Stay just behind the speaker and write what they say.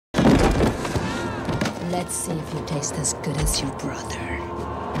Let's see if you taste as good as your brother.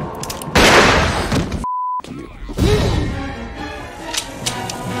 You.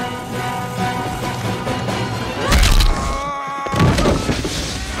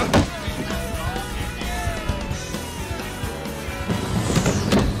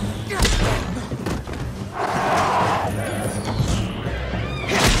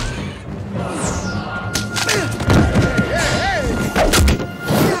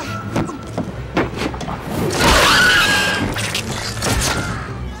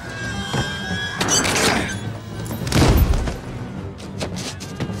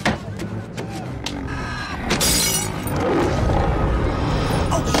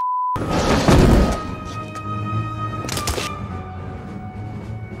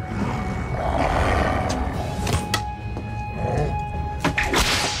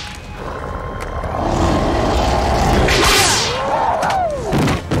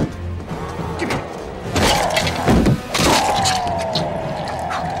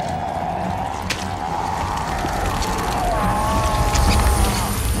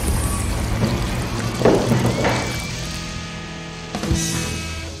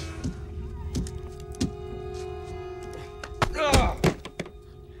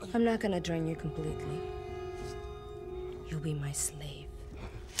 I'm not gonna drain you completely. You'll be my slave.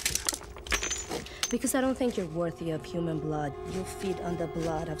 Because I don't think you're worthy of human blood. You'll feed on the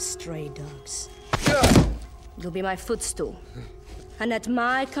blood of stray dogs. You'll be my footstool. And at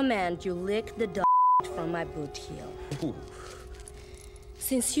my command, you lick the dog from my boot heel. Ooh.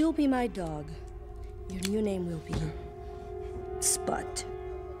 Since you'll be my dog, your new name will be Spot.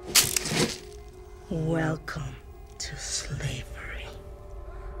 Welcome to slavery.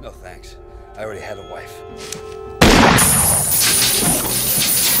 No thanks. I already had a wife.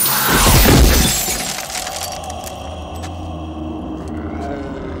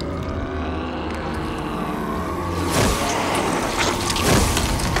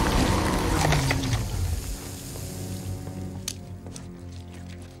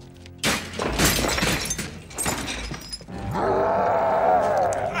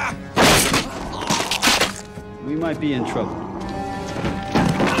 We might be in trouble.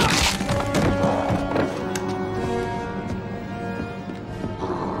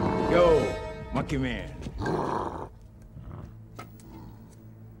 Yo, monkey man.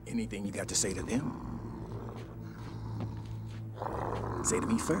 Anything you got to say to them? Say to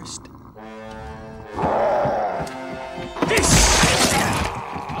me first. This!